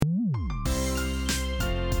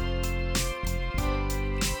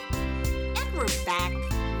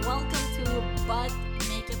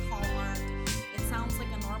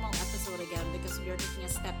taking a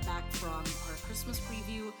step back from our Christmas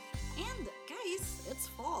preview. And guys, it's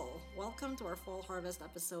fall. Welcome to our fall harvest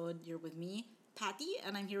episode. You're with me, Patty,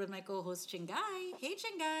 and I'm here with my co-host Chingai. Hey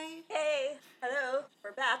Chingai. Hey, hello,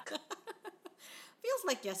 we're back. Feels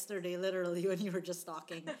like yesterday, literally, when you were just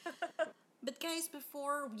talking. But guys,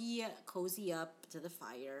 before we cozy up to the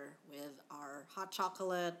fire with our hot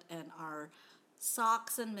chocolate and our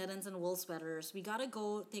socks and mittens and wool sweaters, we gotta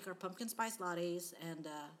go take our pumpkin spice lattes and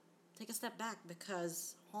take a step back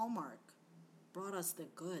because Hallmark brought us the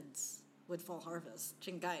goods with Fall Harvest.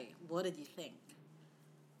 Chingai, what did you think?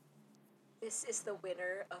 This is the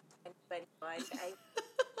winner of 2021.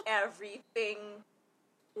 Everything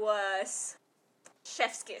was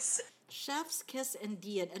chef's kiss. Chef's kiss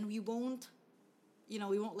indeed, and we won't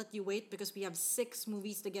let you wait because we have 6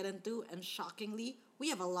 movies to get into, and shockingly, we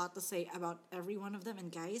have a lot to say about every one of them.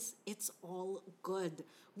 And guys, it's all good.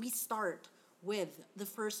 We start with the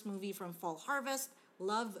first movie from Fall Harvest,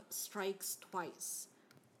 Love Strikes Twice,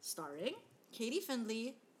 starring Katie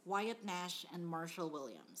Findlay, Wyatt Nash, and Marshall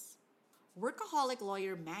Williams. Workaholic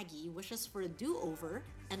lawyer Maggie wishes for a do-over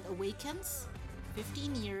and awakens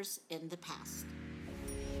 15 years in the past.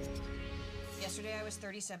 Yesterday I was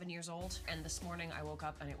 37 years old, and this morning I woke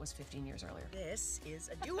up and it was 15 years earlier. This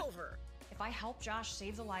is a do-over. If I help Josh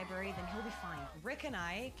save the library, then he'll be fine. Rick and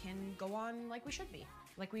I can go on like we should be.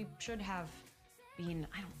 Like we should have been,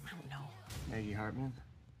 I don't know. Maggie Hartman,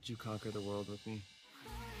 did you conquer the world with me?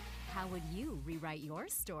 How would you rewrite your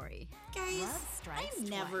story? Guys, Love Strikes I'm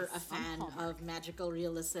never Twice a fan on Hallmark. of magical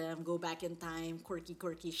realism, go back in time,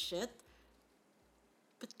 quirky shit.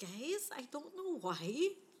 But guys, I don't know why.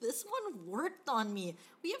 This one worked on me.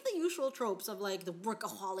 We have the usual tropes of like the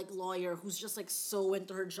workaholic lawyer who's just like so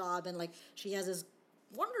into her job and like she has this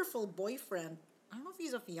wonderful boyfriend. I don't know if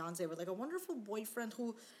he's a fiance, but like a wonderful boyfriend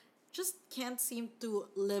who just can't seem to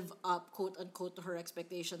live up, quote unquote, to her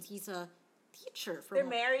expectations. He's a teacher from They're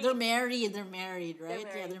married. They're married, right? They're Yeah,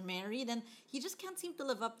 married. they're married and he just can't seem to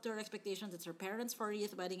live up to her expectations. It's her parents'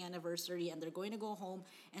 40th wedding anniversary and they're going to go home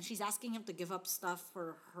and she's asking him to give up stuff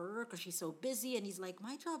for her because she's so busy and he's like,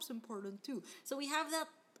 my job's important too. So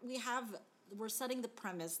we're setting the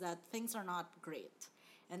premise that things are not great.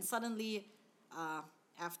 And suddenly,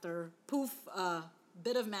 after poof,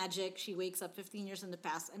 bit of magic, she wakes up 15 years in the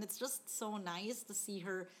past and it's just so nice to see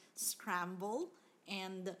her scramble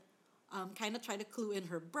and kind of try to clue in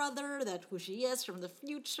her brother that who she is from the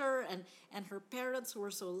future and her parents who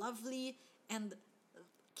are so lovely. And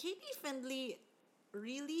Katie Findlay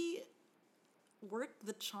really worked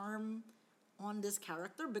the charm on this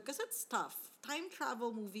character because it's tough. Time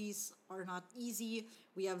travel movies are not easy.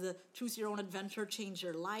 We have the choose your own adventure, change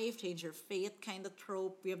your life, change your fate kind of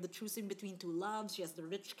trope. We have the choosing between two loves. She has the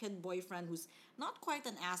rich kid boyfriend who's not quite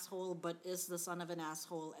an asshole but is the son of an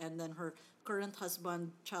asshole. And then her current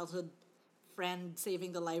husband, childhood friend,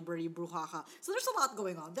 saving the library, brouhaha. So there's a lot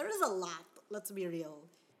going on. There is a lot, let's be real.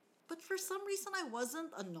 But for some reason, I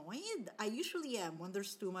wasn't annoyed. I usually am when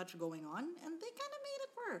there's too much going on, and they kind of made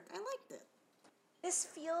it work. I liked it.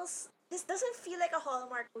 This doesn't feel like a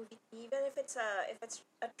Hallmark movie, even if it's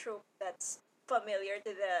a trope that's familiar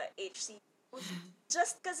to the HCU.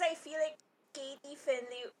 Just because I feel like Katie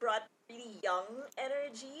Finley brought really young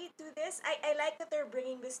energy to this. I like that they're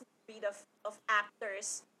bringing this breed of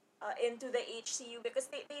actors into the HCU because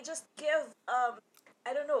they just give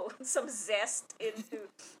I don't know some zest into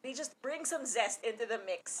they just bring some zest into the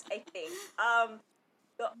mix. I think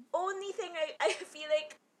the only thing I feel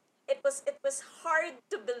like it was hard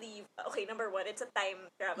to believe. Okay, number one, it's a time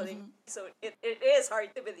traveling, so it is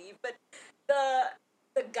hard to believe. But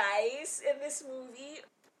the guys in this movie,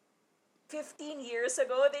 15 years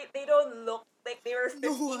ago, they don't look like they were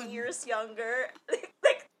 15 years younger.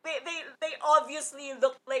 Like they obviously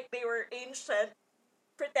looked like they were ancient,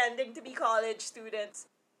 pretending to be college students.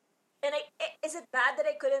 And is it bad that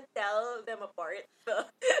I couldn't tell them apart?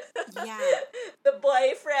 Yeah. The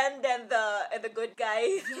boyfriend and the good guy.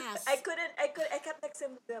 Yes. I kept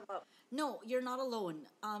mixing them up. No, you're not alone.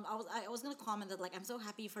 I was gonna comment that like I'm so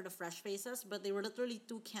happy for the fresh faces, but they were literally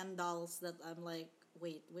 2 Ken dolls that I'm like,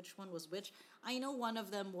 wait, which one was which? I know one of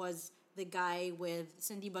them was the guy with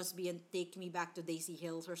Cindy Busby and Take Me Back to Daisy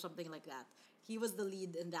Hills or something like that. He was the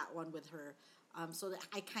lead in that one with her. So that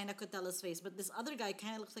I kind of could tell his face, but this other guy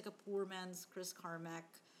kind of looks like a poor man's Chris Carmack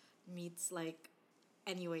meets like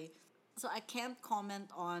anyway. So I can't comment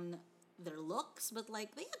on their looks, but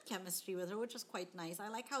like they had chemistry with her, which is quite nice. I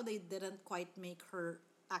like how they didn't quite make her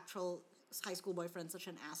actual high school boyfriend such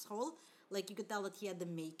an asshole. Like you could tell that he had the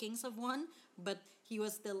makings of one, but he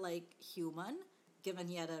was still like human. given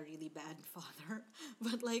he had a really bad father.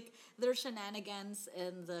 But like their shenanigans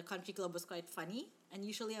in the country club was quite funny. And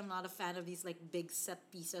usually I'm not a fan of these like big set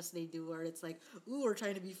pieces they do where it's like, ooh, we're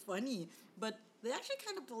trying to be funny. But they actually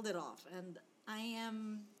kind of pulled it off. And I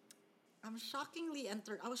was shockingly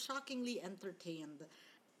entertained.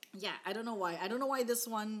 Yeah, I don't know why. I don't know why this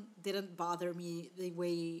one didn't bother me the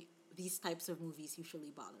way these types of movies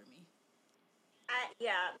usually bother me.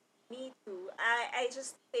 Yeah, me too. I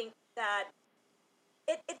just think that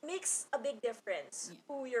it makes a big difference Yeah.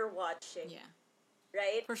 who you're watching, Yeah,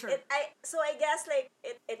 right? for sure. So I guess like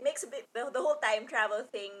it makes a bit the whole time travel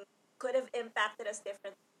thing could have impacted us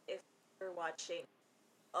different if we're watching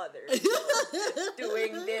other people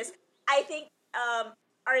doing this. I think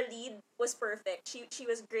our lead was perfect. She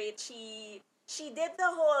was great. She did the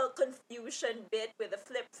whole confusion bit with the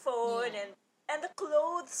flip phone, Yeah. and the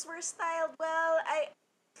clothes were styled well.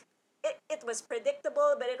 It was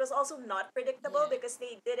predictable, but it was also not predictable Yeah. because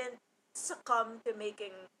they didn't succumb to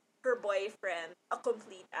making her boyfriend a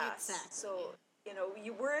complete ass. Exactly. So,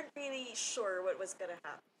 you weren't really sure what was gonna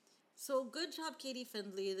happen. So good job, Katie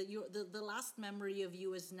Findlay. That the last memory of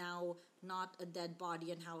you is now not a dead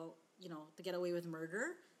body and how to get away with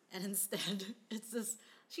murder, and instead it's this.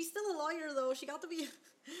 She's still a lawyer though. She got to be.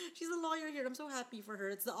 She's a lawyer here. I'm so happy for her.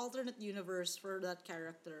 It's the alternate universe for that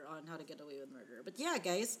character on How to Get Away with Murder. But yeah,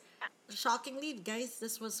 guys, shockingly, guys,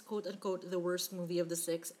 this was quote unquote the worst movie of the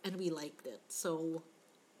six, and we liked it. So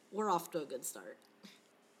we're off to a good start.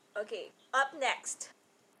 Okay, up next,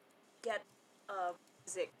 get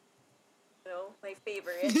music. My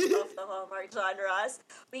favorite of the Hallmark genres.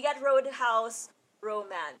 We got Roadhouse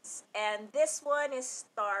Romance. And this one is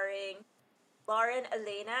starring Lauren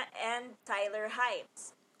Elena and Tyler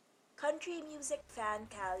Hines. Country music fan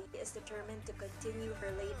Callie is determined to continue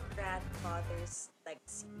her late grandfather's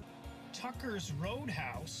legacy. Tucker's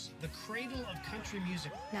Roadhouse, the cradle of country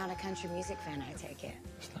music. Not a country music fan, I take it.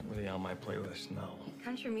 It's not really on my playlist, no.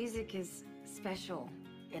 Country music is special.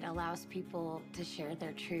 It allows people to share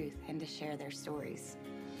their truth and to share their stories.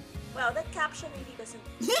 Well, that caption really doesn't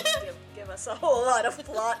give us a whole lot of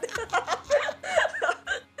plot.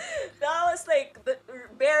 That was like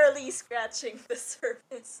barely scratching the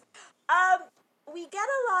surface. We get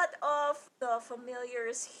a lot of the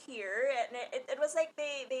familiars here, and it was like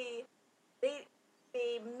they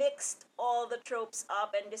mixed all the tropes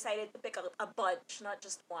up and decided to pick a bunch, not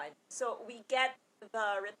just one. So we get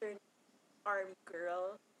the return army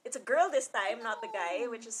girl. It's a girl this time, not the guy,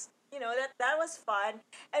 which is that was fun.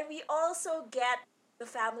 And we also get the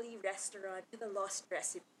family restaurant with a lost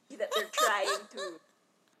recipe that they're trying to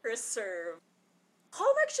preserve.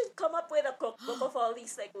 Hallmark should come up with a cookbook of all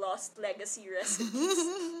these like lost legacy recipes.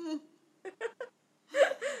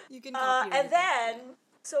 You can copyright And it. then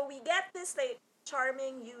so we get this like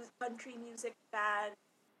charming youth country music fan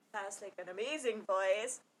has like an amazing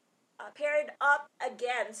voice. Paired up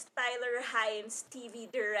against Tyler Hines,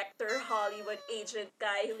 TV director, Hollywood agent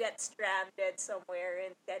guy who gets stranded somewhere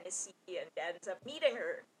in Tennessee and ends up meeting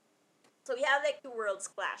her. So we have like two worlds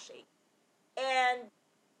clashing. And,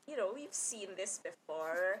 we've seen this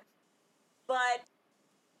before. But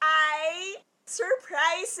I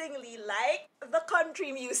surprisingly like the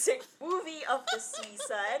country music movie of the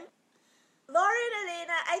season. Lauren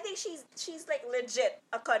Elena, I think she's like legit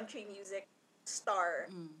a country music star.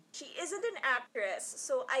 She isn't an actress,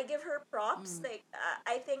 so I give her props. Like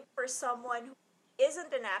I think for someone who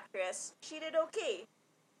isn't an actress, she did okay.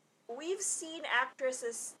 We've seen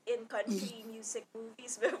actresses in country music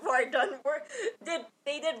movies before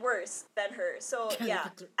they did worse than her. So yeah,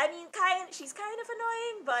 I mean, she's kind of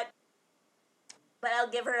annoying, but I'll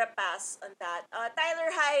give her a pass on that.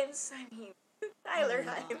 Tyler Hines, I mean, Tyler Oh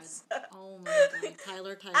my Hines. God. Oh my god,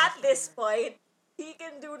 Tyler. At this point, he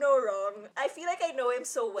can do no wrong. I feel like I know him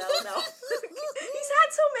so well now. He's had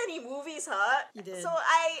so many movies, huh? He did. So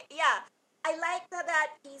I like that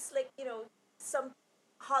he's like, some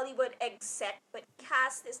Hollywood exec, but he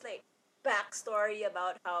has this like backstory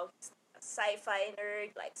about how he's a sci-fi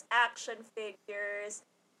nerd, likes action figures.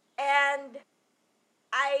 And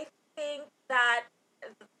I think that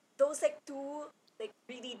those like two like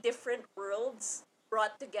really different worlds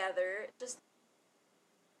brought together just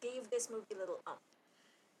gave this movie a little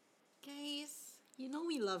Guys,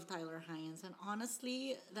 we love Tyler Hines, and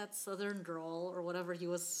honestly, that southern drawl or whatever he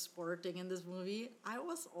was sporting in this movie, I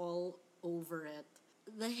was all over it.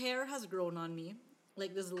 The hair has grown on me,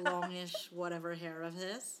 like this longish whatever hair of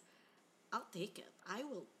his. I'll take it. I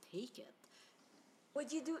will take it.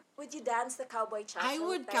 Would you dance the cowboy cha-cha? I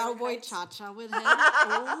would with Tyler cowboy Hines? cha-cha with him.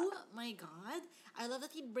 Oh my god. I love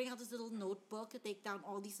that he'd bring out this little notebook to take down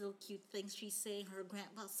all these little cute things she's saying her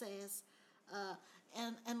grandpa says.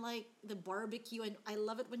 And like the barbecue, and I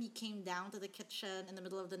love it when he came down to the kitchen in the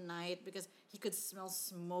middle of the night because he could smell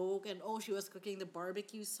smoke, and oh, she was cooking the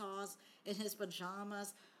barbecue sauce in his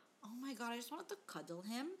pajamas. Oh my god, I just wanted to cuddle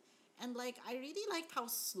him. And like I really liked how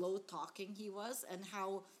slow talking he was and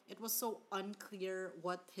how it was so unclear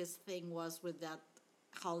what his thing was with that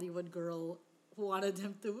Hollywood girl who wanted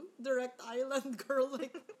him to direct Island Girl.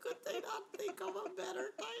 Like, could they not think of a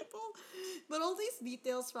better title? But all these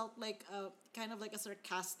details felt like a kind of like a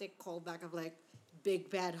sarcastic callback of like big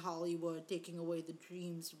bad Hollywood taking away the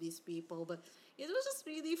dreams of these people. But it was just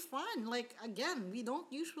really fun. Like, again, we don't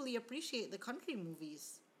usually appreciate the country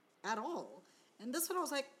movies at all. And this one I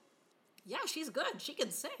was like, yeah, she's good. She can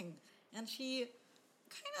sing. And she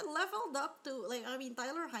kind of leveled up to, like, I mean,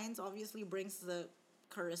 Tyler Hines obviously brings the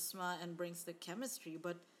charisma and brings the chemistry,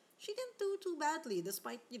 but she didn't do too badly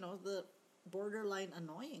despite, the borderline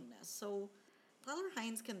annoyingness. So Tyler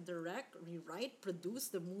Hines can direct, rewrite, produce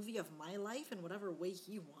the movie of my life in whatever way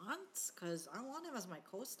he wants, because I want him as my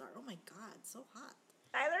co-star. Oh my god, so hot.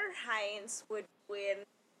 Tyler Hines would win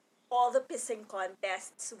all the pissing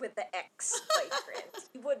contests with the ex-boyfriends.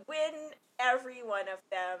 He would win every one of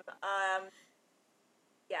them.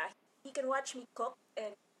 Yeah, he can watch me cook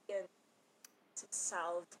and he can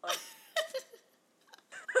salve on.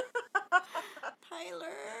 Tyler,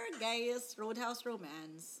 Gaius, Roadhouse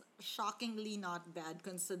Romance. Shockingly not bad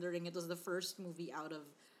considering it was the first movie out of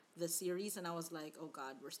the series, and I was like, oh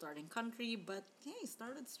god, we're starting country, but hey,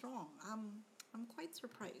 started strong. I'm quite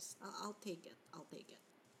surprised. I'll take it.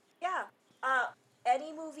 Yeah.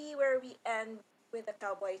 Any movie where we end with a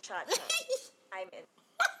cowboy cha-cha, I'm in.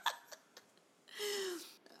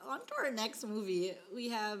 On to our next movie, we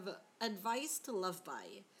have Advice to Love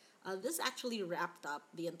By. This actually wrapped up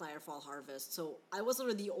the entire Fall Harvest, so I was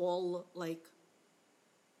already all, like,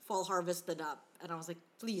 Fall Harvested up, and I was like,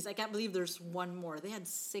 please, I can't believe there's one more. They had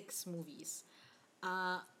 6 movies.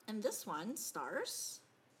 And this one stars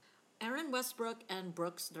Aaron Westbrook and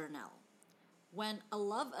Brooks Darnell. When a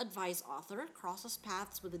love advice author crosses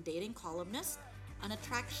paths with a dating columnist, an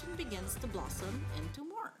attraction begins to blossom into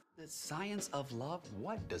more. The science of love?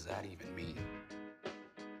 What does that even mean?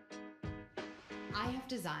 I have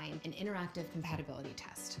designed an interactive compatibility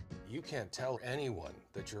test. You can't tell anyone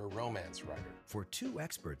that you're a romance writer. For 2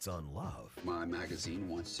 experts on love, My magazine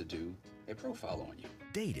wants to do a profile on you.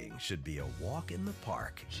 dating should be a walk in the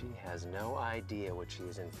park. She has no idea what she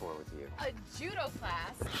is in for with you. A judo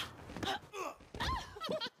class. I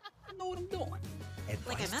know what I'm doing.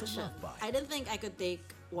 Like I Advice to mentioned, Love By. I didn't think I could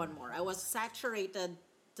take one more. I was saturated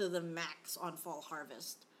to the max on Fall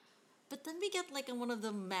Harvest. But then we get like one of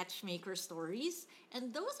the matchmaker stories,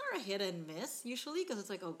 and those are a hit and miss usually because it's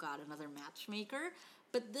like, oh god, another matchmaker.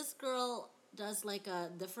 But this girl does like a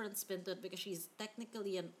different spin to it because she's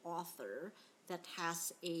technically an author that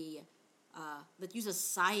has that uses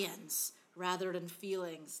science rather than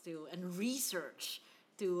feelings and research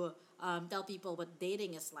to tell people what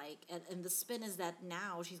dating is like. And the spin is that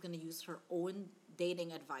now she's going to use her own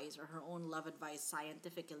dating advice or her own love advice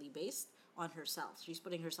scientifically based on herself. She's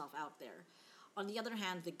putting herself out there. On the other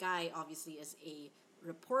hand, the guy obviously is a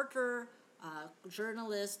reporter,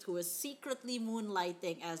 journalist who is secretly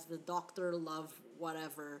moonlighting as the Dr. Love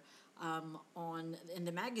whatever in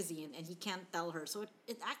the magazine, and he can't tell her. So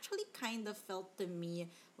it actually kind of felt to me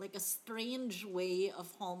like a strange way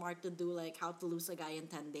of Hallmark to do like How to Lose a Guy in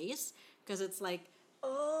 10 Days, because it's like,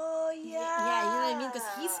 oh yeah, yeah, you know what I mean? Because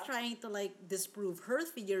he's trying to like disprove her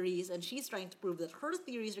theories, and she's trying to prove that her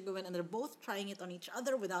theories are good, and they're both trying it on each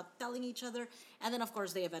other without telling each other, and then of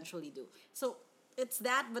course they eventually do. So it's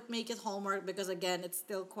that, but make it Hallmark because again, it's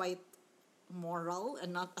still quite moral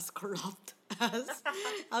and not as corrupt as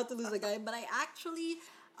How to Lose a Guy. But I actually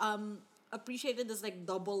appreciated this like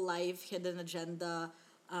double life, hidden agenda,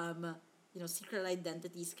 secret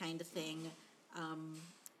identities kind of thing.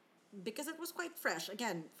 Because it was quite fresh.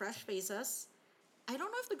 Again, fresh faces. I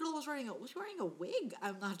don't know if the girl was wearing a wig.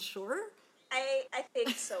 I'm not sure. I think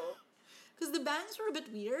so. Because the bangs were a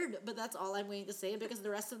bit weird, but that's all I'm going to say because the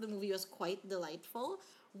rest of the movie was quite delightful.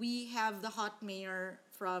 We have the hot mayor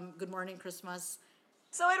from Good Morning Christmas.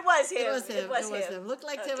 So it was him. It was him. Looked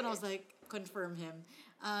like him, and I was like, confirm him.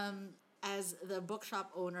 As the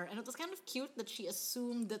bookshop owner, and it was kind of cute that she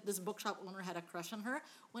assumed that this bookshop owner had a crush on her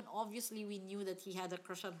when obviously we knew that he had a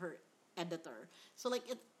crush on her editor. So like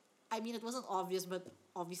it wasn't obvious, but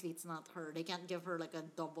obviously it's not her. They can't give her like a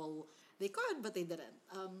double. They could, but they didn't.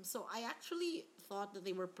 So I actually thought that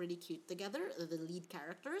they were pretty cute together, the lead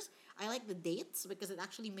characters. I like the dates because it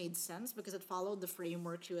actually made sense because it followed the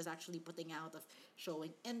framework she was actually putting out of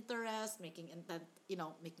showing interest, making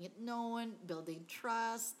it known, building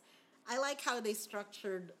trust. I like how they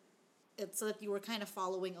structured it so that you were kind of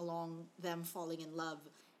following along them falling in love.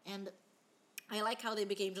 And I like how they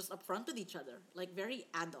became just upfront with each other, like very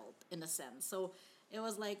adult in a sense. So it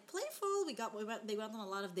was like playful. They went on a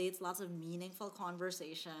lot of dates, lots of meaningful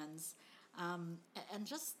conversations, and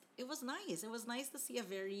just it was nice. It was nice to see a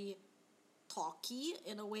very talky,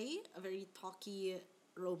 in a way, a very talky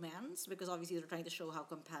romance, because obviously they're trying to show how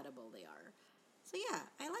compatible they are. So yeah,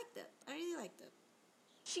 I liked it. I really liked it.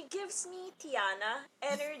 She gives me Tiana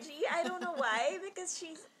energy. I don't know why, because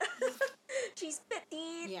she's she's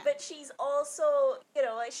petite, Yeah. but she's also,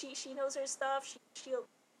 like she knows her stuff. She'll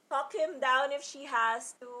talk him down if she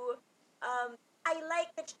has to. I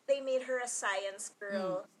like that they made her a science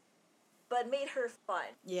girl, but made her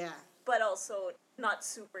fun, Yeah. but also not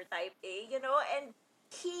super type A, and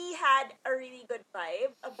he had a really good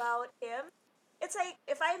vibe about him. It's like,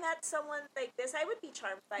 if I met someone like this, I would be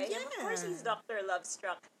charmed by him. Of course, he's Dr.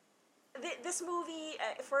 Lovestruck. This movie,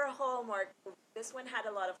 for a Hallmark movie, this one had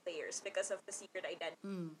a lot of layers because of the secret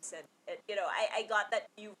identities. And I got that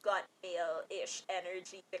you've got male-ish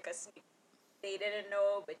energy because they didn't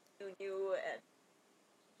know, but you knew, and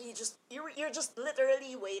you're just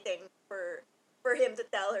literally waiting for him to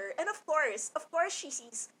tell her. And of course she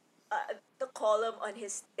sees the column on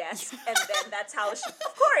his desk, and then that's how she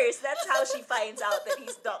finds out that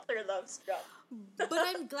he's Dr. Lovestruck. But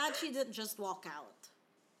I'm glad she didn't just walk out.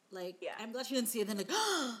 Like, Yeah. I'm glad she didn't see it and then, like,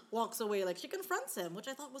 walks away. Like, she confronts him, which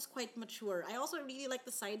I thought was quite mature. I also really liked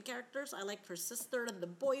the side characters. I liked her sister and the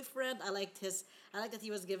boyfriend. I liked that he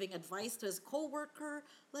was giving advice to his coworker.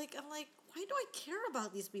 Like, I'm like, why do I care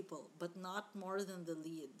about these people? But not more than the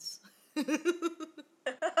leads.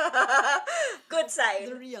 Good sign.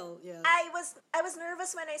 The real, yeah. I was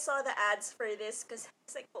nervous when I saw the ads for this, because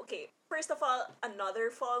it's like, okay, first of all, another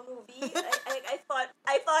fall movie. I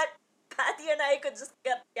thought Patty and I could just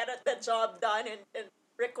get the job done and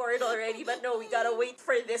record already, but no, we gotta wait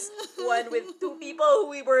for this one with two people who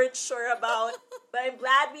we weren't sure about. But I'm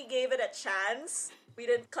glad we gave it a chance. We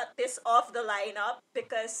didn't cut this off the lineup,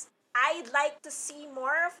 because I'd like to see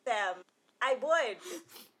more of them. I would.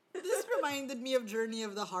 This reminded me of Journey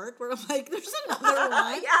of the Heart, where I'm like, there's another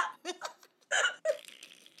one. Yeah.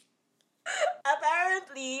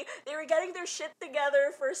 Apparently, they were getting their shit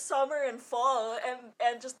together for summer and fall,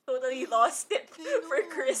 and just totally lost it for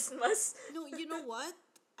Christmas. No, you know what?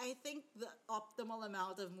 I think the optimal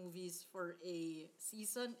amount of movies for a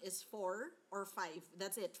season is 4 or 5.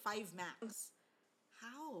 That's it, 5 max.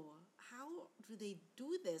 How do they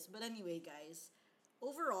do this? But anyway, guys,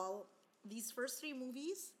 overall, these first 3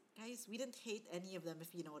 movies, guys, we didn't hate any of them,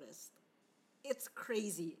 if you noticed. It's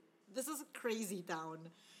crazy. This is a crazy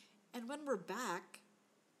town. And when we're back,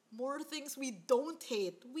 more things we don't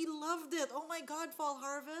hate. We loved it. Oh my God, Fall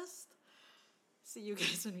Harvest. See you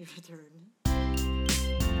guys when we return.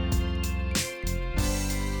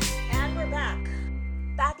 And we're back.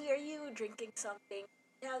 Patty, are you drinking something?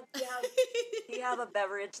 Do you have a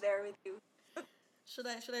beverage there with you? Should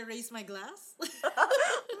I raise my glass?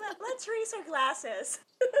 Let's raise our glasses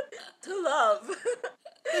to love.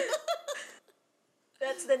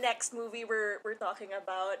 That's the next movie we're talking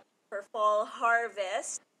about for Fall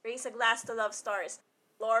Harvest. Raise a Glass to Love stars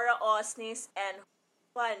Laura Osnes and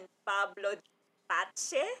Juan Pablo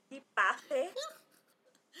Di Pace.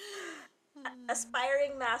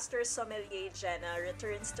 Aspiring master sommelier Jenna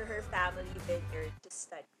returns to her family vineyard to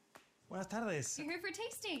study. Buenas tardes. You're here for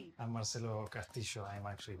tasting. I'm Marcelo Castillo. I'm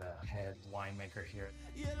actually the head winemaker here.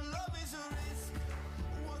 You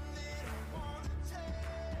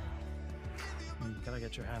gotta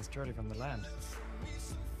get your hands dirty from the land.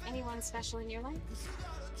 Anyone special in your life?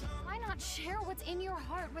 Why not share what's in your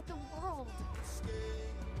heart with the world?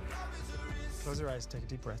 Close your eyes, take a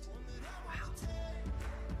deep breath.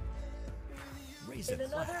 Raise a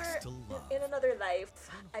glass to love. In another life,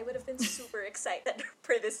 I would have been super excited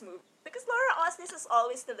for this movie, because Laura Osnes has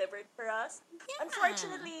always delivered for us. Yeah.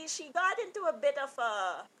 Unfortunately, she got into a bit of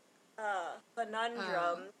a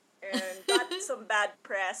conundrum and got some bad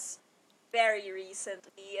press very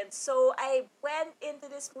recently, and so I went into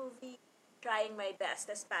this movie trying my best,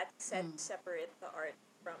 as Pat said, to separate the art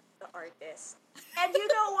from the artist. And you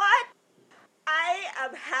know what? I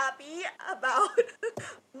am happy about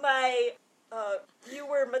my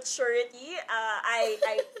viewer maturity.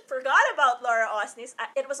 I forgot about Laura Osnes.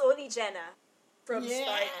 It was only Jenna from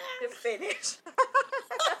start to finish.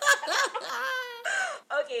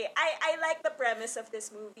 Okay, I like the premise of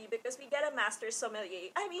this movie because we get a master sommelier.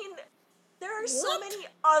 I mean, there are so many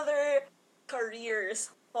other careers,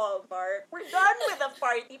 Hallmark. We're done with the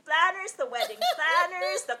party planners, the wedding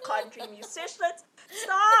planners, the country musicians.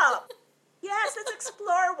 Stop! Yes, let's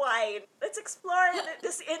explore wine. Let's explore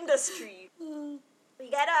this industry. We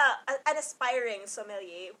get an aspiring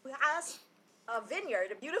sommelier who has a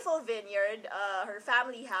vineyard, a beautiful vineyard. Her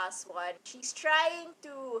family has one. She's trying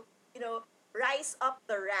to, rise up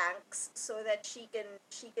the ranks so that she can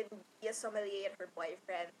be a sommelier at her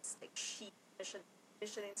boyfriend's like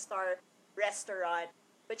Michelin star restaurant.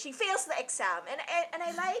 But she fails the exam, and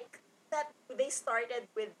I like that they started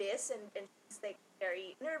with this, and she's like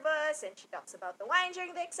very nervous, and she talks about the wine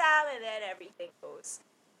during the exam, and then everything goes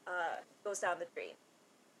down the drain.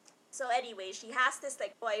 So anyway, she has this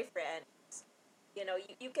like boyfriend.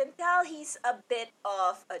 You can tell he's a bit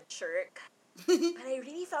of a jerk, but I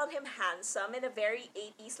really found him handsome in a very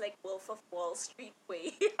 80s like Wolf of Wall Street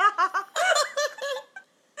way.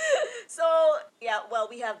 So yeah, well,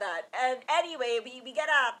 we have that, and anyway, we get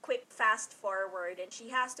a quick fast forward, and she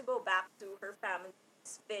has to go back to her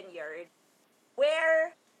family's vineyard,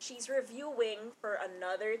 where she's reviewing for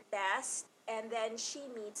another test, and then she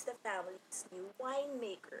meets the family's new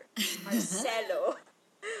winemaker, Marcelo,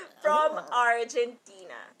 from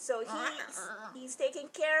Argentina. So he's taking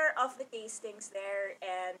care of the tastings there,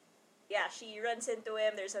 and yeah, she runs into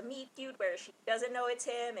him. There's a meet cute where she doesn't know it's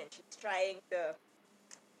him, and she's trying to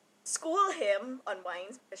school him on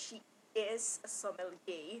wines because she is a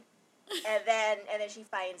sommelier, and then she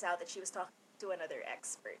finds out that she was talking to another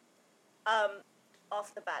expert.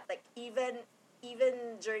 Off the bat, like even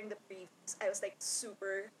during the previews, I was like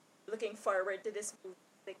super looking forward to this movie,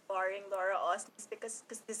 like barring Laura Osnes, because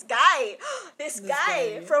this guy, this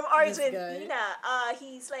guy from Argentina,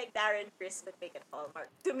 he's like Darren Criss but make it Hallmark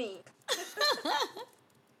to me.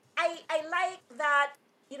 I like that,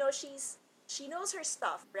 she knows her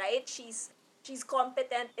stuff, right? She's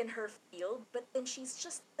competent in her field, but then she's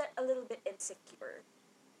just a little bit insecure.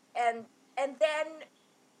 And then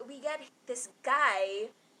we get this guy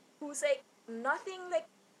who's like nothing like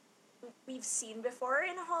we've seen before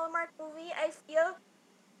in a Hallmark movie, I feel,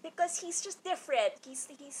 because he's just different. He's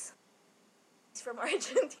from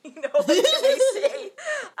Argentina, what can I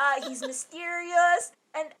say? He's mysterious,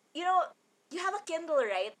 and you have a Kindle,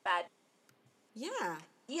 right, Pat? Yeah.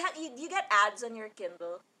 You get ads on your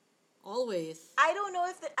Kindle. Always. I don't know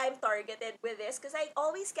if I'm targeted with this because I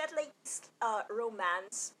always get like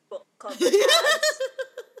romance book cover ads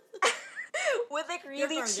with like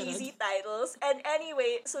really cheesy titles. And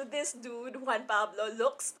anyway, so this dude Juan Pablo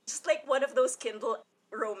looks just like one of those Kindle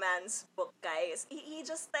romance book guys. He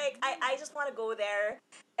just like I just want to go there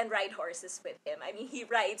and ride horses with him. I mean, he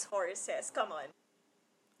rides horses. Come on.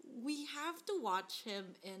 We have to watch him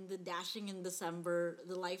in the Dashing in December,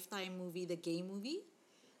 the Lifetime movie, the gay movie,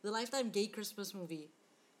 the Lifetime gay Christmas movie,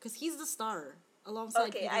 because he's the star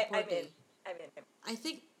alongside Peter Forte. I'm in him. I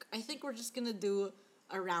think we're just gonna do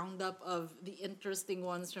a roundup of the interesting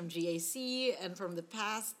ones from GAC and from the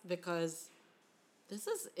past, because this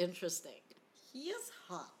is interesting. He is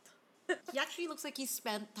hot. He actually looks like he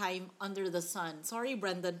spent time under the sun. Sorry,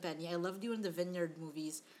 Brendan Penny, I loved you in the Vineyard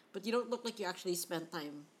movies, but you don't look like you actually spent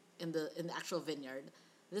time in the actual vineyard.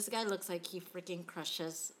 This guy looks like he freaking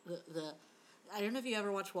crushes the I don't know if you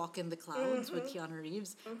ever watch Walk in the Clouds with Keanu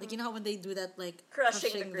Reeves. Like, you know how when they do that, like,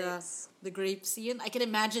 crushing the grape scene? I can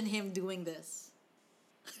imagine him doing this.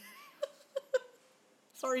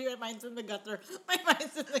 Sorry, my mind's in the gutter. My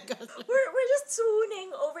mind's in the gutter. We're just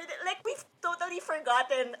swooning over the, like, we've totally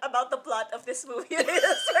forgotten about the plot of this movie.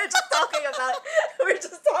 we're just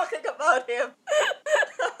talking about him.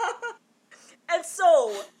 And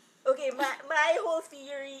so, okay, my whole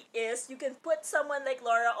theory is you can put someone like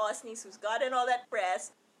Laura Osnes, who's gotten all that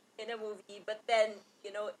press, in a movie, but then,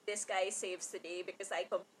 this guy saves the day because I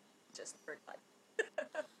just forgot.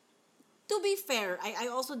 To be fair, I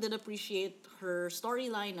also did appreciate her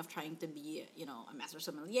storyline of trying to be, a master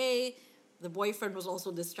sommelier. The boyfriend was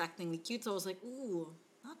also distractingly cute, so I was like, ooh,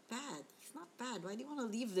 not bad. He's not bad. Why do you want to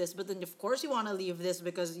leave this? But then, of course, you want to leave this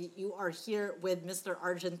because you are here with Mr.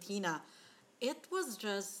 Argentina. It was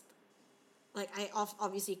just, like, I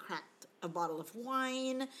obviously cracked a bottle of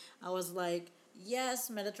wine. I was like, yes,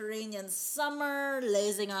 Mediterranean summer,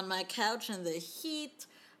 lazing on my couch in the heat.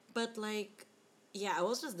 But, like, yeah, I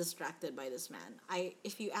was just distracted by this man.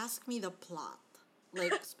 If you ask me the plot,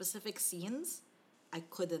 like, specific scenes, I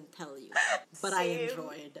couldn't tell you. But I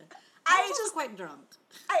enjoyed. I was just quite drunk.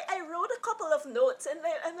 I wrote a couple of notes, and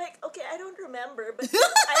I'm like, okay, I don't remember, but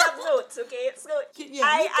I have notes, okay? So yeah,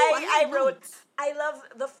 I wrote, I love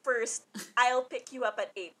the first I'll pick you up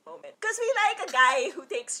at 8 moment. Because we like a guy who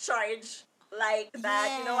takes charge like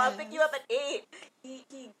that. Yes. I'll pick you up at 8.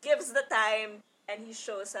 He gives the time, and he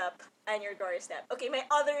shows up on your doorstep. Okay, my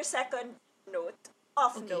other second note,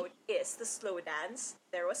 off Okay. note is the slow dance.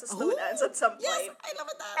 There was a slow dance at some Yes, point. I love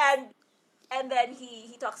that. And then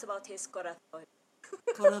he talks about his corazon.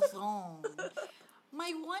 Corazon.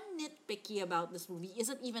 My one nitpicky about this movie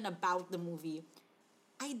isn't even about the movie.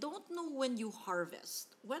 I don't know when you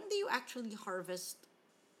harvest. When do you actually harvest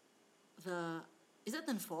the... Is it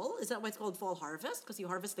in fall? Is that why it's called fall harvest? Because you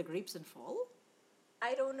harvest the grapes in fall?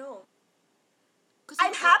 I don't know. 'Cause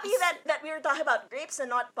I'm it- happy it's- that we were talking about grapes and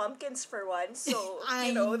not pumpkins for once. So,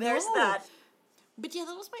 I there's know. that. But yeah,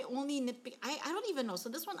 that was my only nitpick. I don't even know. So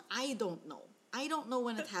this one, I don't know. I don't know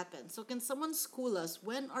when it happened. So can someone school us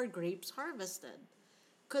when are grapes harvested?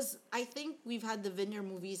 Because I think we've had the vineyard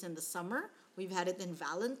movies in the summer. We've had it in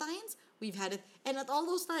Valentine's. We've had it. And at all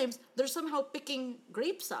those times, they're somehow picking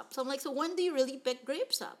grapes up. So I'm like, so when do you really pick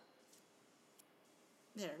grapes up?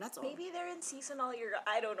 There, that's all. Maybe they're in season all year.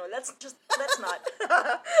 I don't know. Let's not.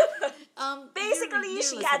 Basically, dear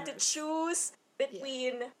she had to listeners. choose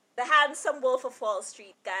between the handsome Wolf of Wall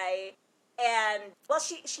Street guy and, well,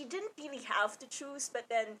 she didn't really have to choose, but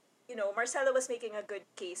then, Marcelo was making a good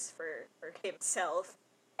case for himself.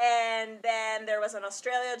 And then there was an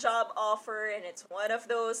Australia job offer, and it's one of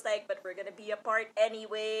those, like, but we're gonna be apart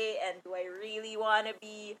anyway, and do I really want to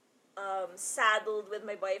be saddled with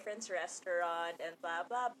my boyfriend's restaurant, and blah,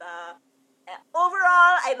 blah, blah.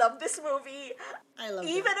 Overall, I love this movie. I love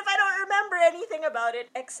Even if I don't remember anything about it,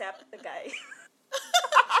 except the guy.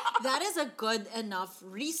 That is a good enough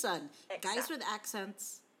reason. Guys Exactly. with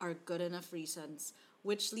accents are good enough reasons.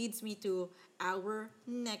 Which leads me to our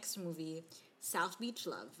next movie, South Beach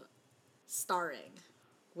Love, starring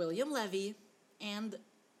William Levy and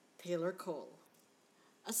Taylor Cole.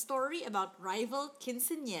 A story about rival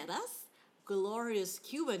quinceañeras, glorious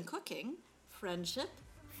Cuban cooking, friendship,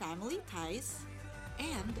 family ties,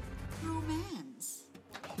 and romance.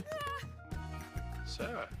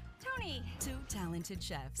 Sarah. Tony! Two talented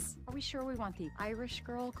chefs. Are we sure we want the Irish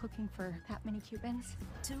girl cooking for that many Cubans?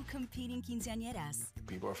 Two competing quinceañeras.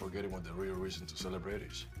 People are forgetting what the real reason to celebrate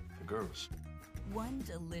is. The girls. One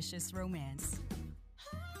delicious romance.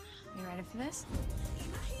 You ready for this?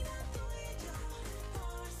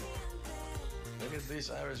 Look at this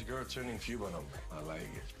Irish girl turning Cuban on me. I like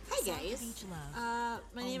it. Hi guys. Beach Love.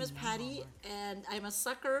 My name is Patty, and I'm a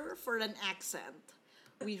sucker for an accent.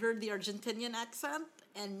 We heard the Argentinian accent,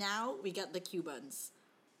 and now we got the Cubans.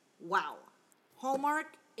 Wow.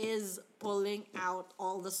 Hallmark is pulling out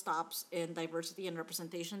all the stops in diversity and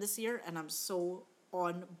representation this year, and I'm so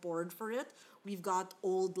on board for it. We've got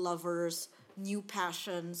old lovers, new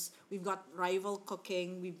passions, we've got rival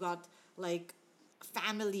cooking, we've got like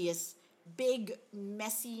families, big,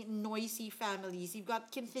 messy, noisy families. We've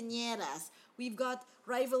got quinceañeras. We've got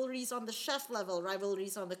rivalries on the chef level,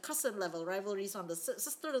 rivalries on the cousin level, rivalries on the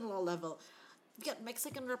sister-in-law level. We've got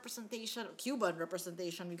Mexican representation, Cuban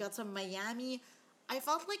representation. We've got some Miami. I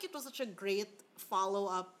felt like it was such a great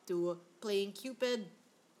follow-up to Playing Cupid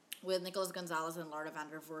with Nicholas Gonzalez and Laura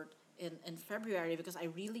Vandervoort in February, because I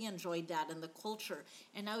really enjoyed that and the culture.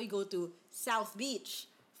 And now we go to South Beach,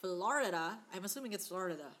 Florida. I'm assuming it's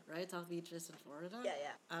Florida, right? South Beach is in Florida? Yeah.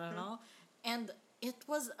 I don't know. And it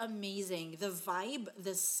was amazing. The vibe,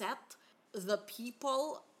 the set, the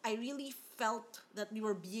people. I really felt that we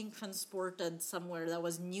were being transported somewhere that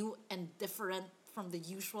was new and different from the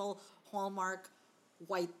usual Hallmark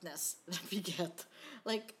whiteness that we get.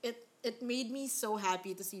 Like, it made me so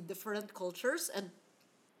happy to see different cultures. And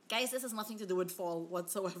guys, this has nothing to do with fall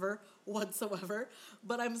whatsoever.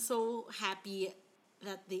 But I'm so happy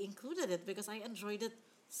that they included it because I enjoyed it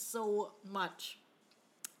so much.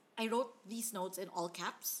 I wrote these notes in all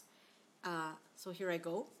caps. So here I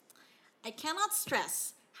go. I cannot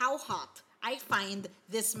stress how hot I find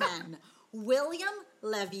this man, William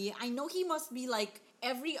Levy. I know he must be like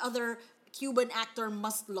every other Cuban actor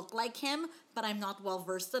must look like him, but I'm not well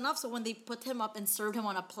versed enough. So when they put him up and served him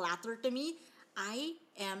on a platter to me, I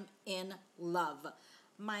am in love.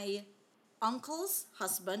 My uncle's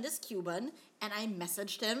husband is Cuban, and I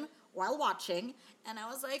messaged him while watching, and I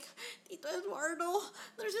was like, Tito Eduardo,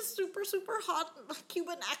 there's this super, super hot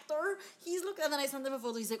Cuban actor. He's looking, and then I sent him a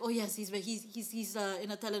photo. He's like, oh yes, he's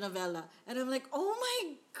in a telenovela. And I'm like, oh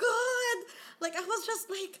my God. Like, I was just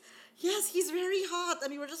like, yes, he's very hot.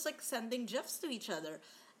 And we were just like sending gifs to each other.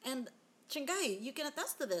 And Chinggay, you can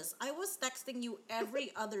attest to this. I was texting you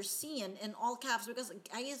every other scene in all caps because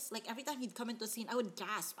like every time he'd come into a scene, I would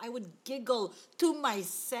gasp. I would giggle to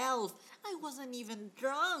myself. I wasn't even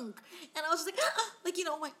drunk. And I was just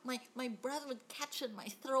like, like, my breath would catch in my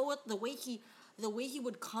throat, the way he the way he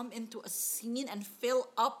would come into a scene and fill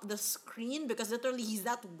up the screen, because literally he's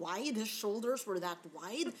that wide, his shoulders were that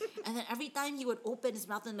wide, and then every time he would open his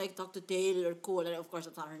mouth and like talk to Taylor Cole, and of course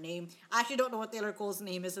that's not her name. I actually don't know what Taylor Cole's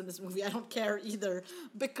name is in this movie. I don't care either,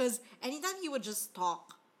 because anytime he would just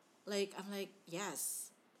talk, like, I'm like,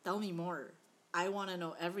 yes, tell me more. I want to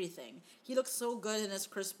know everything. He looks so good in his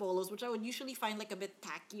Chris Polos, which I would usually find like a bit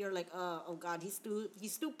tacky or like, oh god, he's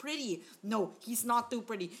too pretty. No, he's not too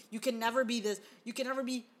pretty. You can never be this. You can never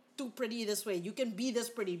be too pretty this way. You can be this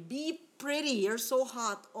pretty. Be pretty. You're so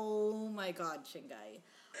hot. Oh my god, Shingai.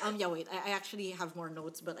 Yeah, wait. I actually have more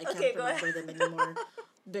notes, but I can't remember them anymore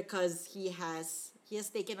because he has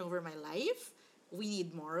taken over my life. We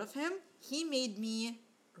need more of him. He made me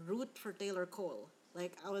root for Taylor Cole.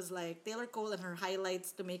 Like, I was like, Taylor Cole and her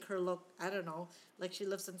highlights to make her look, I don't know, like she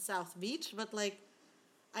lives in South Beach. But, like,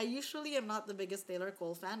 I usually am not the biggest Taylor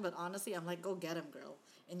Cole fan, but honestly, I'm like, go get him, girl.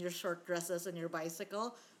 In your short dresses and your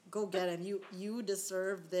bicycle, go get him. You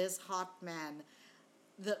deserve this hot man.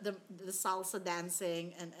 The salsa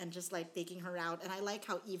dancing and just, like, taking her out. And I like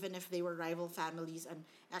how even if they were rival families and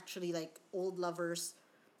actually, like, old lovers,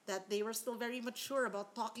 that they were still very mature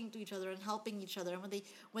about talking to each other and helping each other. And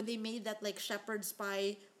when they made that like shepherd's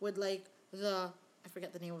pie with like I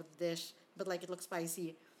forget the name of the dish, but like it looks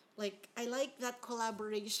spicy. Like, I like that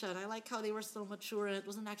collaboration. I like how they were so mature and it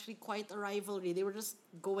wasn't actually quite a rivalry. They were just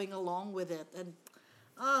going along with it. And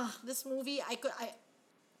this movie I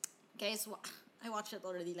watched it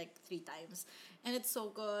already like 3 times. And it's so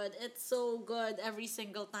good. It's so good every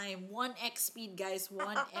single time. 1x speed, guys.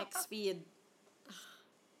 1x speed.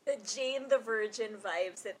 The Jane the Virgin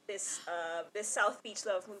vibes that this South Beach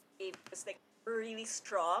Love movie gave was like really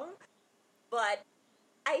strong, but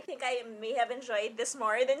I think I may have enjoyed this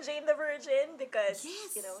more than Jane the Virgin because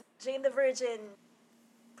you know, Jane the Virgin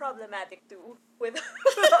problematic too with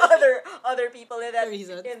other people in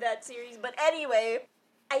that series. But anyway,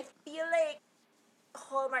 I feel like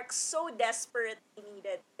Hallmark so desperately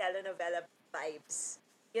needed telenovela vibes,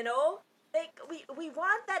 you know. Like, we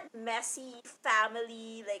want that messy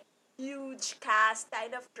family, like, huge cast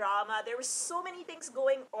kind of drama. There were so many things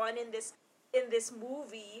going on in this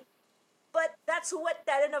movie, but that's what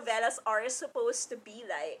telenovelas are supposed to be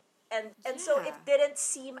like. And so it didn't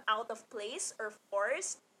seem out of place or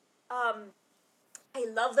forced. I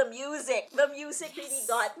love the music. The music really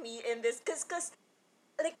got me in this, cause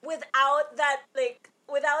like without that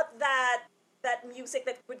music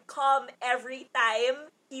that would come every time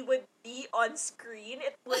he would be on screen,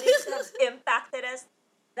 it wouldn't have impacted us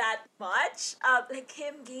that much. Like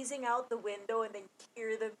him gazing out the window and then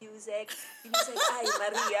hear the music. And he's like, "Ay,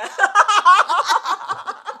 Maria."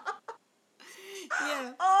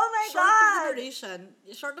 Yeah. Oh my god.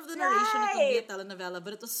 Short of the narration, it could be a telenovela,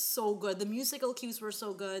 but it was so good. The musical cues were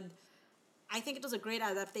so good. I think it was a great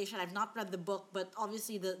adaptation. I've not read the book, but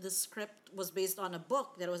obviously the script was based on a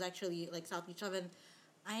book that was actually like South Beach Oven.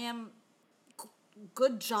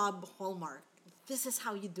 Good job, Hallmark. This is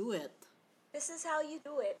how you do it. This is how you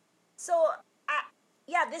do it. So,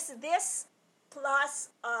 this plus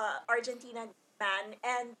Argentina Man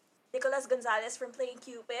and Nicolas Gonzalez from Playing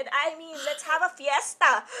Cupid. I mean, let's have a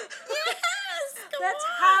fiesta. Yes, let's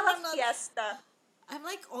have a fiesta. I'm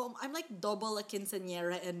like double a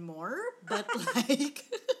quinceañera and more, but like.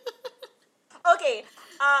 Okay,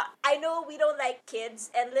 I know we don't like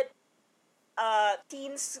kids and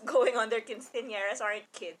teens going on their quinceañeras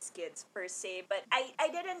aren't kids per se, but I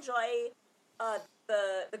did enjoy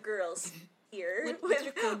the girls here. What's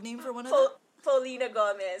your code name for one of them? Paulina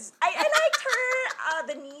Gomez. I liked her.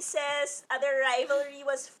 The nieces. Their rivalry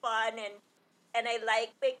was fun and I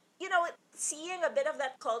like you know, seeing a bit of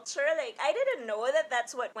that culture. Like, I didn't know that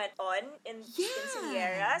that's what went on in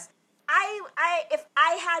quinceañeras. If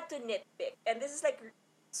I had to nitpick, and this is like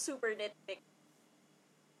super nitpick,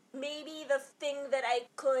 maybe the thing that I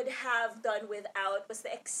could have done without was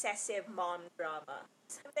the excessive mom drama.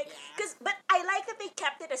 But I like that they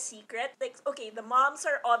kept it a secret. Like, okay, the moms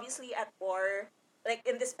are obviously at war, like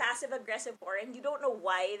in this passive-aggressive war, and you don't know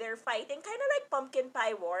why they're fighting. Kind of like Pumpkin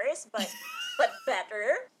Pie Wars, but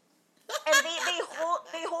better. And they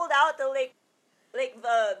hold out till like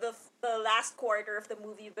the last quarter of the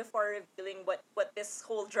movie before revealing what this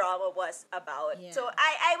whole drama was about. Yeah. So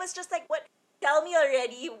I was just like, what? Tell me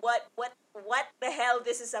already what the hell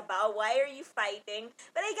this is about. Why are you fighting?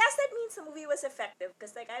 But I guess that means the movie was effective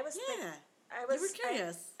because like I was you were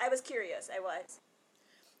curious. I was curious. I was.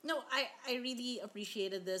 No, I really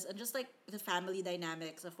appreciated this, and just like the family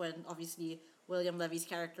dynamics of when obviously William Levy's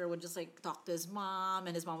character would just like talk to his mom,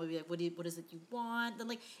 and his mom would be like, what is it you want? And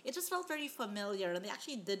like it just felt very familiar, and they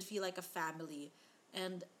actually did feel like a family.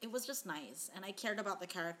 And it was just nice. And I cared about the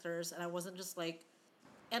characters, and I wasn't just like,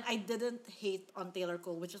 and I didn't hate on Taylor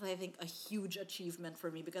Cole, which is, I think, a huge achievement for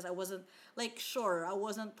me because I wasn't, like, sure, I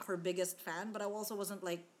wasn't her biggest fan, but I also wasn't,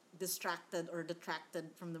 like, distracted or detracted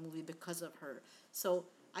from the movie because of her. So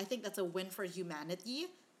I think that's a win for humanity.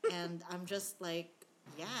 And I'm just like,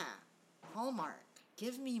 yeah, Hallmark,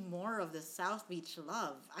 give me more of the South Beach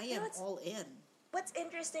love. I am all in. What's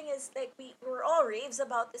interesting is, like, we were all raves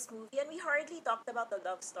about this movie, and we hardly talked about the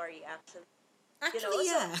love story, actually. Actually,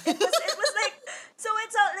 yeah. So it was like, so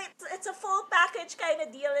it's a full package kind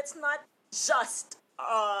of deal. It's not just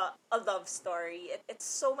a love story. It's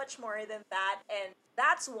so much more than that, and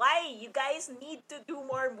that's why you guys need to do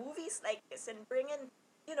more movies like this and bring in,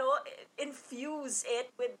 infuse it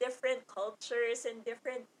with different cultures and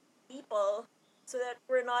different people, so that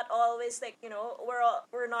we're not always like,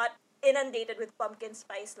 we're not inundated with pumpkin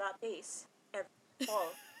spice lattes every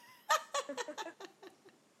fall.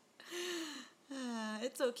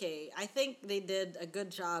 It's okay. I think they did a good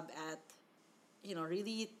job at,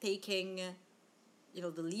 really taking,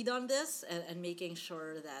 the lead on this and making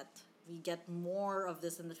sure that we get more of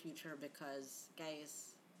this in the future because,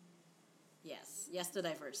 guys, yes to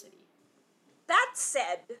diversity. That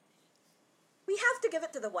said, we have to give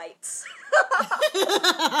it to the whites.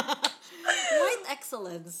 White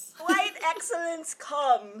excellence. White excellence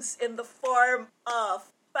comes in the form of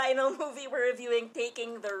final movie we're reviewing,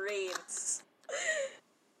 Taking the Reins,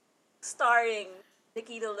 starring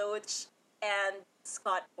Nikita Loach and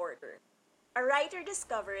Scott Porter. A writer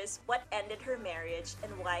discovers what ended her marriage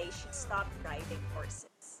and why she stopped riding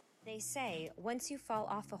horses. They say once you fall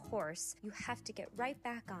off a horse, you have to get right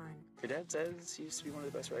back on. Your dad says he used to be one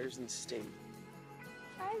of the best riders in the state.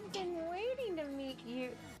 I've been waiting to meet you.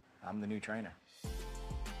 I'm the new trainer.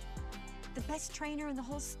 The best trainer in the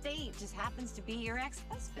whole state just happens to be your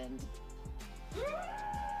ex-husband.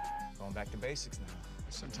 Going back to basics now.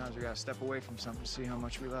 Sometimes we gotta step away from something to see how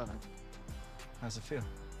much we love it. How's it feel?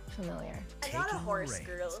 Familiar. I'm not a horse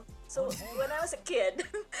girl. So when I was a kid,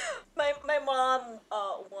 my mom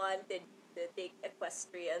wanted to take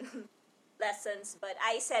equestrian lessons, but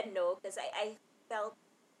I said no because I felt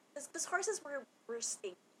because horses were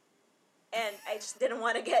stinky. And I just didn't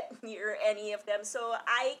want to get near any of them. So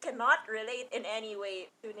I cannot relate in any way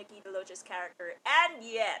to Nikita Loach's character. And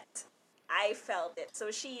yet, I felt it. So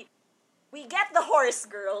we get the horse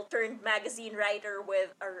girl turned magazine writer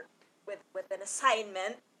with an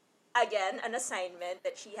assignment. Again, an assignment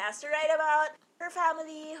that she has to write about her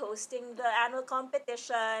family, hosting the annual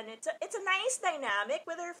competition. It's a nice dynamic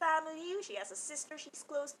with her family. She has a sister she's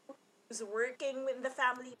close to who's working in the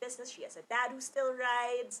family business. She has a dad who still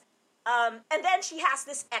rides. And then she has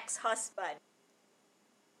this ex-husband.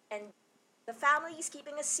 And the family is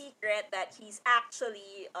keeping a secret that he's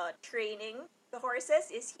actually training the horses.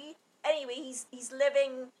 Is he? Anyway, he's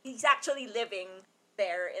actually living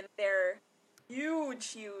there in their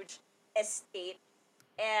huge estate.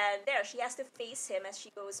 And there, she has to face him as she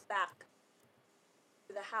goes back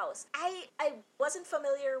to the house. I wasn't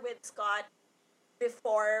familiar with Scott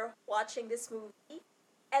before watching this movie.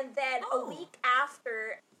 And then a week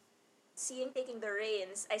after seeing Taking the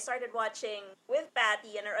Reins, I started watching with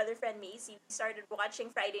Patty and our other friend Macy. We started watching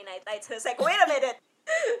Friday Night Lights. I was like, wait a minute,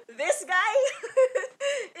 this guy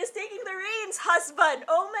is taking the reins, husband.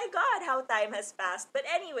 Oh my God, how time has passed. But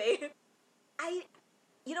anyway,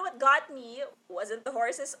 you know what got me wasn't the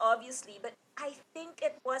horses, obviously, but I think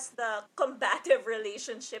it was the combative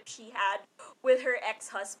relationship she had with her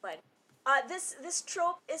ex-husband. This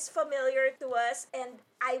trope is familiar to us, and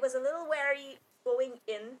I was a little wary going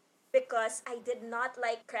in because I did not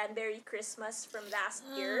like Cranberry Christmas from last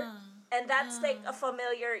year. And that's like a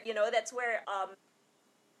familiar, that's where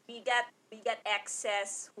we get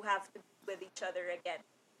exes who have to be with each other again.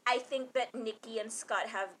 I think that Nikki and Scott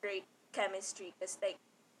have great chemistry because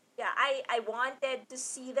I wanted to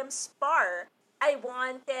see them spar. I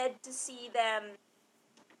wanted to see them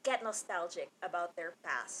get nostalgic about their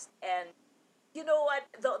past. And you know what?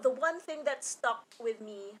 The one thing that stuck with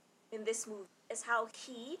me in this movie is how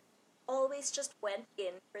he always just went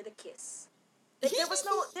in for the kiss. Like there was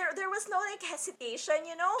no like hesitation,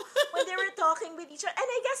 when they were talking with each other. And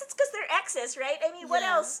I guess it's because they're exes, right? I mean, what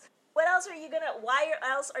else? Why else are you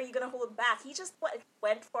gonna hold back? He just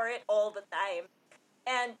went for it all the time.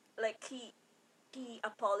 And like he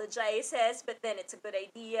apologizes, but then it's a good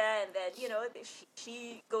idea, and then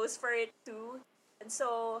she goes for it too. And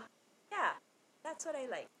so that's what I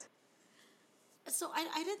liked. So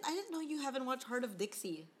I didn't know you haven't watched Heart of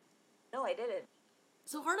Dixie. No, I didn't.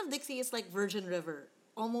 So Heart of Dixie is like Virgin River,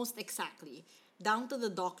 almost exactly, down to the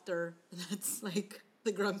doctor that's like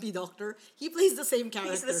the grumpy doctor. He plays the same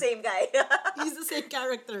character. He's the same guy. He's the same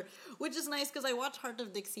character, which is nice because I watched Heart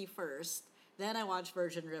of Dixie first, then I watched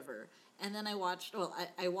Virgin River, and then I watched,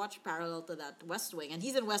 I watched parallel to that West Wing, and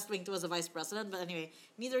he's in West Wing too as a vice president, but anyway,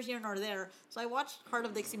 neither here nor there. So I watched Heart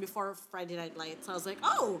of Dixie before Friday Night Lights, so I was like,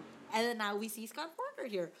 oh, and then now we see Scott Porter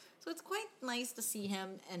here. So it's quite nice to see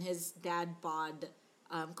him and his dad bod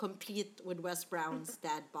compete with Wes Brown's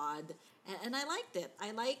dad bod, and I liked it.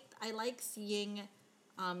 I like seeing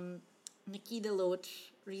Nikki DeLoach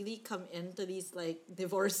really come into these like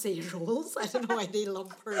divorcee roles. I don't know why they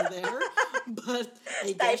lump her there, but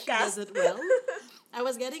I guess she does it well. I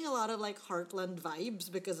was getting a lot of like Heartland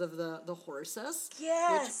vibes because of the horses.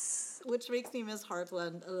 Yes. Which makes me miss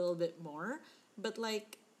Heartland a little bit more. But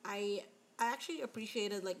like I actually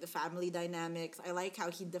appreciated like the family dynamics. I like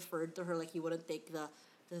how he deferred to her, like he wouldn't take the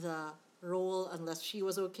role unless she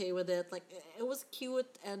was okay with it. Like it was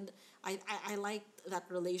cute, and I liked that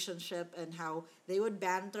relationship and how they would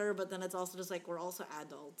banter, but then it's also just like we're also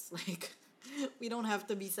adults. Like we don't have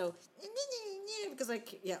to be so because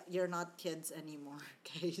like you're not kids anymore,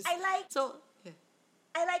 guys. I like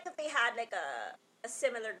that they had like a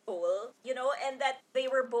similar goal, you know, and that they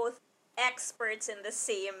were both experts in the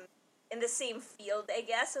same field, I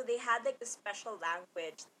guess. So they had like the special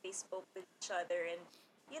language. They spoke with each other, and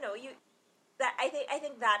you know, I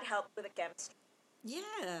think that helped with the chemistry.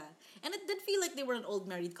 Yeah, and it did feel like they were an old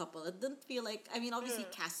married couple. It didn't feel like, I mean, obviously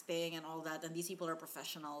casting and all that, and these people are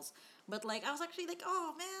professionals, but like I was actually like,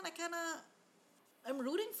 oh man, I'm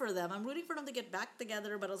rooting for them. I'm rooting for them to get back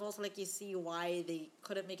together, but it's also like you see why they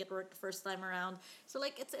couldn't make it work the first time around. So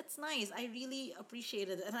like it's nice. I really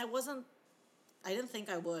appreciated it, and I didn't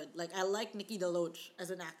think I would. Like I like Nikki DeLoach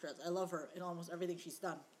as an actress. I love her in almost everything she's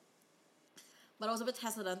done. But I was a bit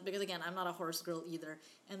hesitant because, again, I'm not a horse girl either.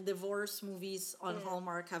 And divorce movies on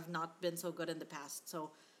Hallmark have not been so good in the past. So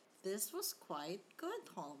this was quite good,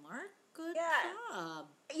 Hallmark. Good job.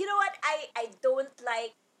 You know what? I don't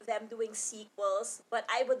like them doing sequels, but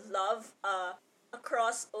I would love a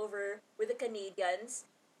crossover with the Canadian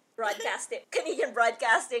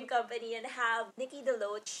Broadcasting Company and have Nikki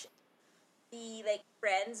DeLoach be like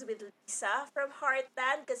friends with Lisa from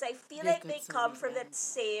Heartland, because I feel like they come from that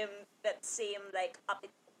same like up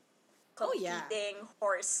competing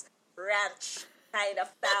horse ranch kind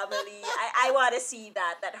of family. I want to see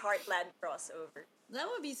that Heartland crossover. That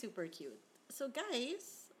would be super cute. So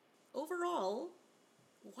guys, overall,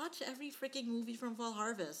 watch every freaking movie from Fall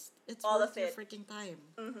Harvest. It's all worth of your it. freaking time.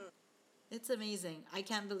 It's amazing. I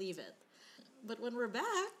can't believe it. But when we're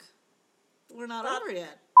back, we're not over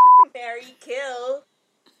yet. Marry, kill.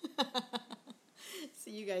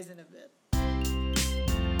 See you guys in a bit.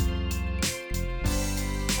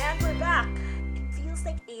 And we're back. It feels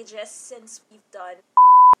like ages since we've done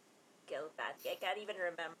Kill Patty. I can't even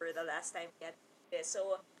remember the last time we had this.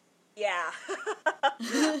 So, yeah.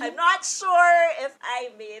 I'm not sure if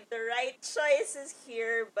I made the right choices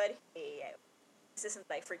here, but hey, this isn't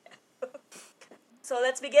life for death. So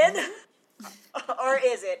let's begin? Or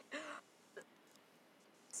is it?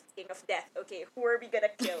 Speaking of death, okay, who are we gonna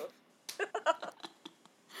kill?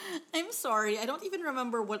 I'm sorry, I don't even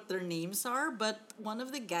remember what their names are, but one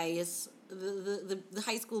of the guys, the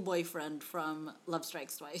high school boyfriend from Love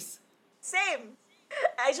Strikes Twice. Same!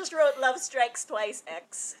 I just wrote Love Strikes Twice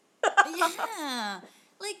X. Yeah.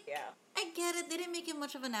 Like, I get it, they didn't make him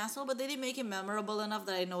much of an asshole, but they didn't make him memorable enough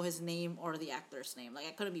that I know his name or the actor's name. Like,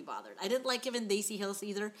 I couldn't be bothered. I didn't like him in Daisy Hills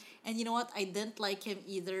either. And you know what? I didn't like him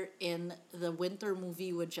either in the winter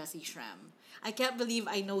movie with Jesse Schramm. I can't believe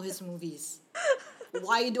I know his movies.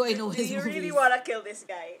 Why do I know his movies? You really want to kill this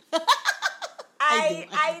guy.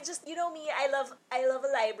 I just, you know me, I love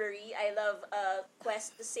a library. I love a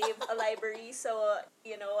quest to save a library. So,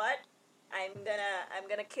 you know what? I'm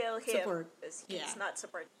gonna kill him because he's not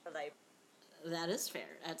supporting the library. That is fair.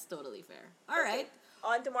 That's totally fair. All right.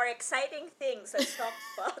 On to more exciting things. Let's talk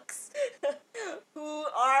fucks. Who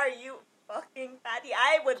are you fucking, Patty?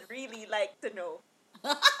 I would really like to know.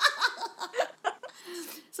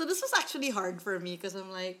 So this was actually hard for me because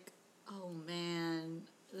I'm like, oh man,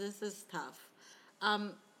 this is tough.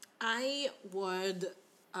 I would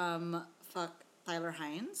fuck Tyler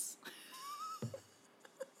Hynes.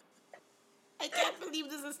 I can't believe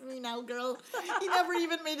this is me now, girl. He never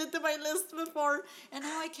even made it to my list before, and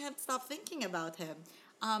now I can't stop thinking about him.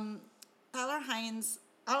 Tyler Hynes,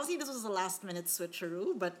 honestly, this was a last-minute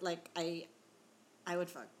switcheroo, but like I would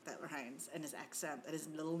fuck Tyler Hynes and his accent and his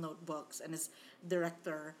little notebooks and his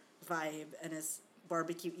director vibe and his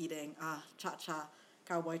barbecue eating. Cha-cha,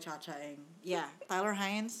 cowboy cha-chaing. Yeah, Tyler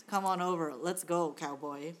Hynes, come on over. Let's go,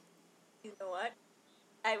 cowboy. You know what?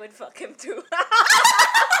 I would fuck him too.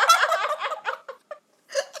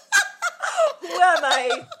 am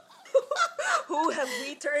I? Who have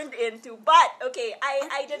we turned into? But, okay,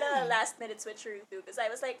 I did a last minute switcheroo too, because I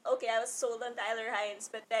was like, okay, I was sold on Tyler Hines,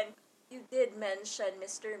 but then you did mention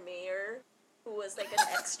Mr. Mayor, who was like an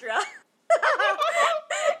extra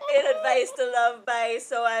in Advice to Love By.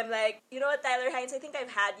 So I'm like, you know what, Tyler Hines, I think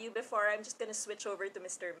I've had you before. I'm just gonna switch over to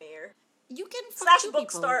Mr. Mayor. You can fuck Slash two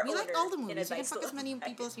bookstore people. We like owner all the in movies. You can Advice fuck to as many Love By.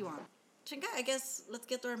 people as you want. Chinga, I guess let's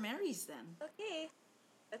get to our Marys then. Okay,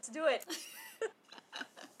 let's do it.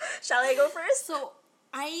 Shall I go first? So,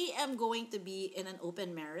 I am going to be in an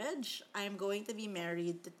open marriage. I am going to be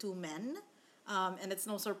married to two men. And it's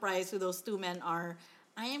no surprise who those two men are.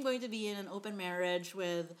 I am going to be in an open marriage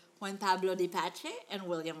with Juan Pablo Di Pace and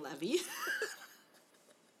William Levy.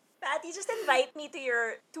 Patty, just invite me to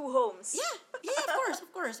your two homes. Yeah, of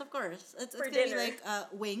course. It's For gonna be dinner. like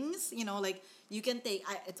wings, like you can take.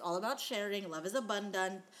 It's all about sharing. Love is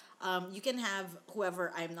abundant. You can have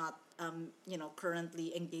whoever I'm not,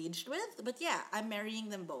 currently engaged with. But yeah, I'm marrying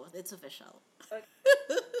them both. It's official. Okay.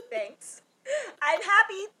 Thanks. I'm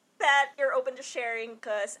happy that you're open to sharing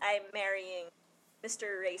because I'm marrying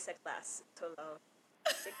Mr. Reza Glass to love.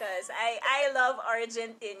 Because I love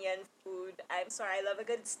Argentinian food. I'm sorry, I love a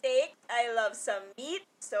good steak. I love some meat.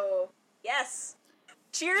 So, yes.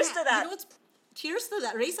 Cheers to that. Cheers to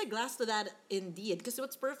that. Raise a glass to that indeed. Because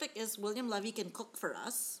what's perfect is William Levy can cook for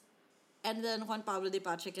us. And then Juan Pablo Di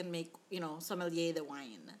Pace can make, sommelier the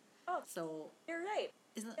wine. Oh, so you're right.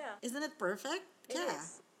 Isn't it perfect? It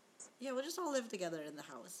is. Yeah, we'll just all live together in the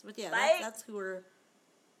house. But yeah, Like- that's who we're...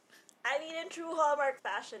 I mean, in true Hallmark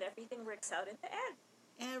fashion, everything works out in the end.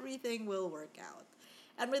 Everything will work out.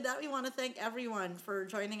 And with that, we want to thank everyone for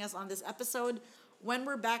joining us on this episode. When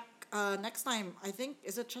we're back next time, I think,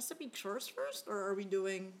 is it Chesapeake Shores first? Or are we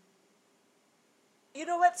doing... You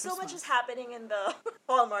know what? So much is happening in the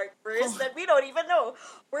Hallmark verse that we don't even know.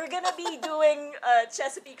 We're gonna be doing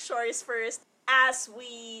Chesapeake Shores first as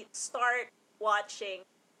we start watching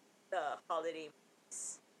the holiday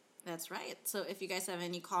movies. That's right. So if you guys have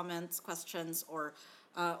any comments, questions, or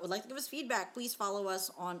would like to give us feedback, please follow us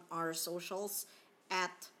on our socials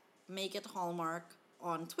at Make It Hallmark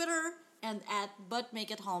on Twitter and at But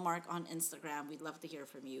Make It Hallmark on Instagram. We'd love to hear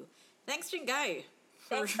from you. Thanks, Chinggay.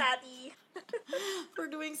 Thanks, Patty. For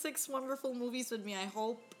doing 6 wonderful movies with me. I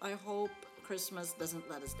hope Christmas doesn't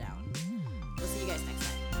let us down. We'll see you guys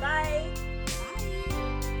next time. Bye.